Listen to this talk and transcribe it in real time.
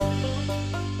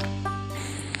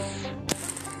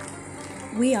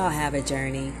We all have a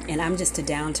journey, and I'm just a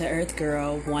down to earth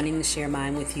girl wanting to share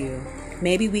mine with you.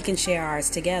 Maybe we can share ours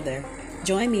together.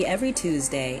 Join me every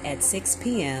Tuesday at 6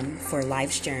 p.m. for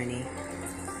Life's Journey.